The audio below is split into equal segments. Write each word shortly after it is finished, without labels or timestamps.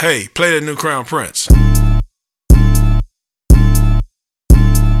Hey, play that new Crown Prince.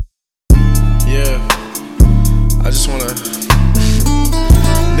 Yeah, I just wanna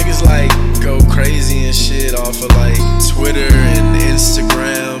niggas like go crazy and shit off of like Twitter and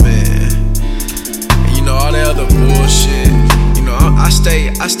Instagram and you know all that other bullshit. You know, I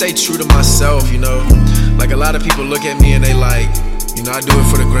stay true to myself, you know. Like a lot of people look at me and they like, you know, I do it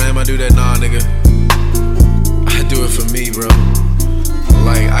for the gram, I do that. Nah, nigga, I do it for me, bro.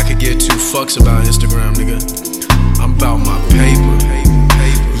 Like, I could give two fucks about Instagram, nigga. I'm about my paper.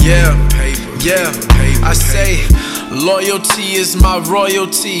 Yeah, I say loyalty is my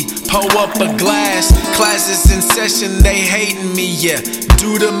royalty. Pour up a glass, classes in session, they hating me, yeah.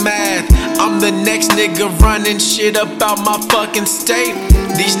 Do the math, I'm the next nigga running shit about my fucking state.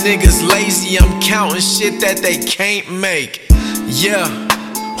 These niggas lazy, I'm counting shit that they can't make. Yeah,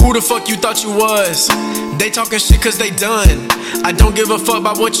 who the fuck you thought you was? They talking shit cause they done. I don't give a fuck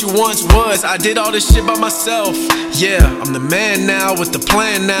about what you once was. I did all this shit by myself. Yeah, I'm the man now with the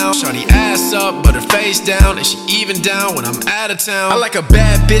plan now. Shawty ass up, but her face down, and she even down when I'm out of town. I like a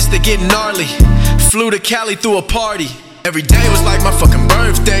bad bitch that get gnarly. Flew to Cali through a party. Every day was like my fucking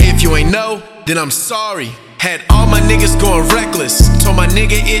birthday. If you ain't know, then I'm sorry. Had all my niggas going reckless. Told my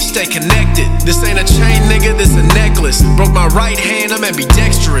nigga itch, stay connected. This ain't a chain, nigga, this a necklace. Broke my right hand, I'm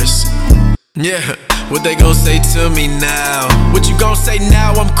ambidextrous. Yeah, what they gon' say to me now? What you gon' say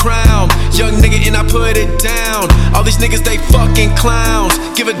now? I'm crowned young nigga and I put it down. All these niggas, they fucking clowns.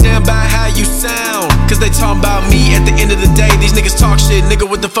 Give a damn about how you sound, cause they talking about me at the end of the day. These niggas talk shit, nigga,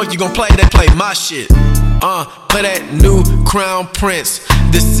 what the fuck you gon' play? They play my shit. Play that new Crown Prince.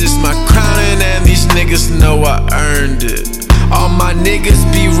 This is my crowning and these niggas know I earned it. All my niggas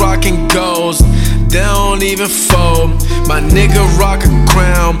be rocking golds, they don't even fold. My nigga rock a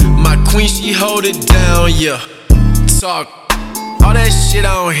crown, my queen she hold it down, yeah. Talk, all that shit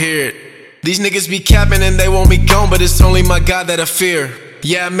I don't hear it. These niggas be capping and they want me gone, but it's only my God that I fear.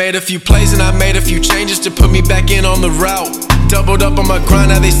 Yeah, I made a few plays and I made a few changes to put me back in on the route. Doubled up on my grind,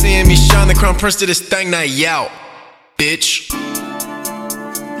 now they seeing me shine. The Crown Prince to this thing, now yout, bitch.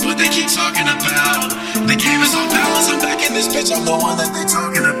 What they keep talking about? The game is on balance, I'm back in this bitch, I'm the one that they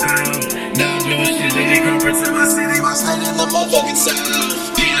talking about. Now I'm doing shit, they get Crown Prince in my city, my state in the motherfucking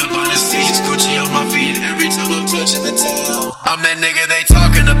south. Beat up on the stage, Gucci on my feet, every time I'm touching the town. I'm that nigga they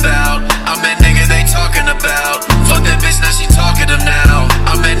talking about, I'm that nigga they talking about. Fuck that bitch, now she talking to now.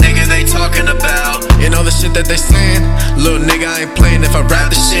 I'm that nigga they talking about. And all the shit that they saying, little nigga I ain't playing. If I rap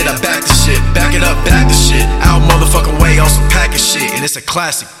the shit, I back the shit. Back it up, back the shit. Out motherfucking way on some package shit. And it's a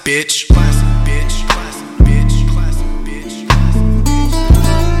classic, bitch.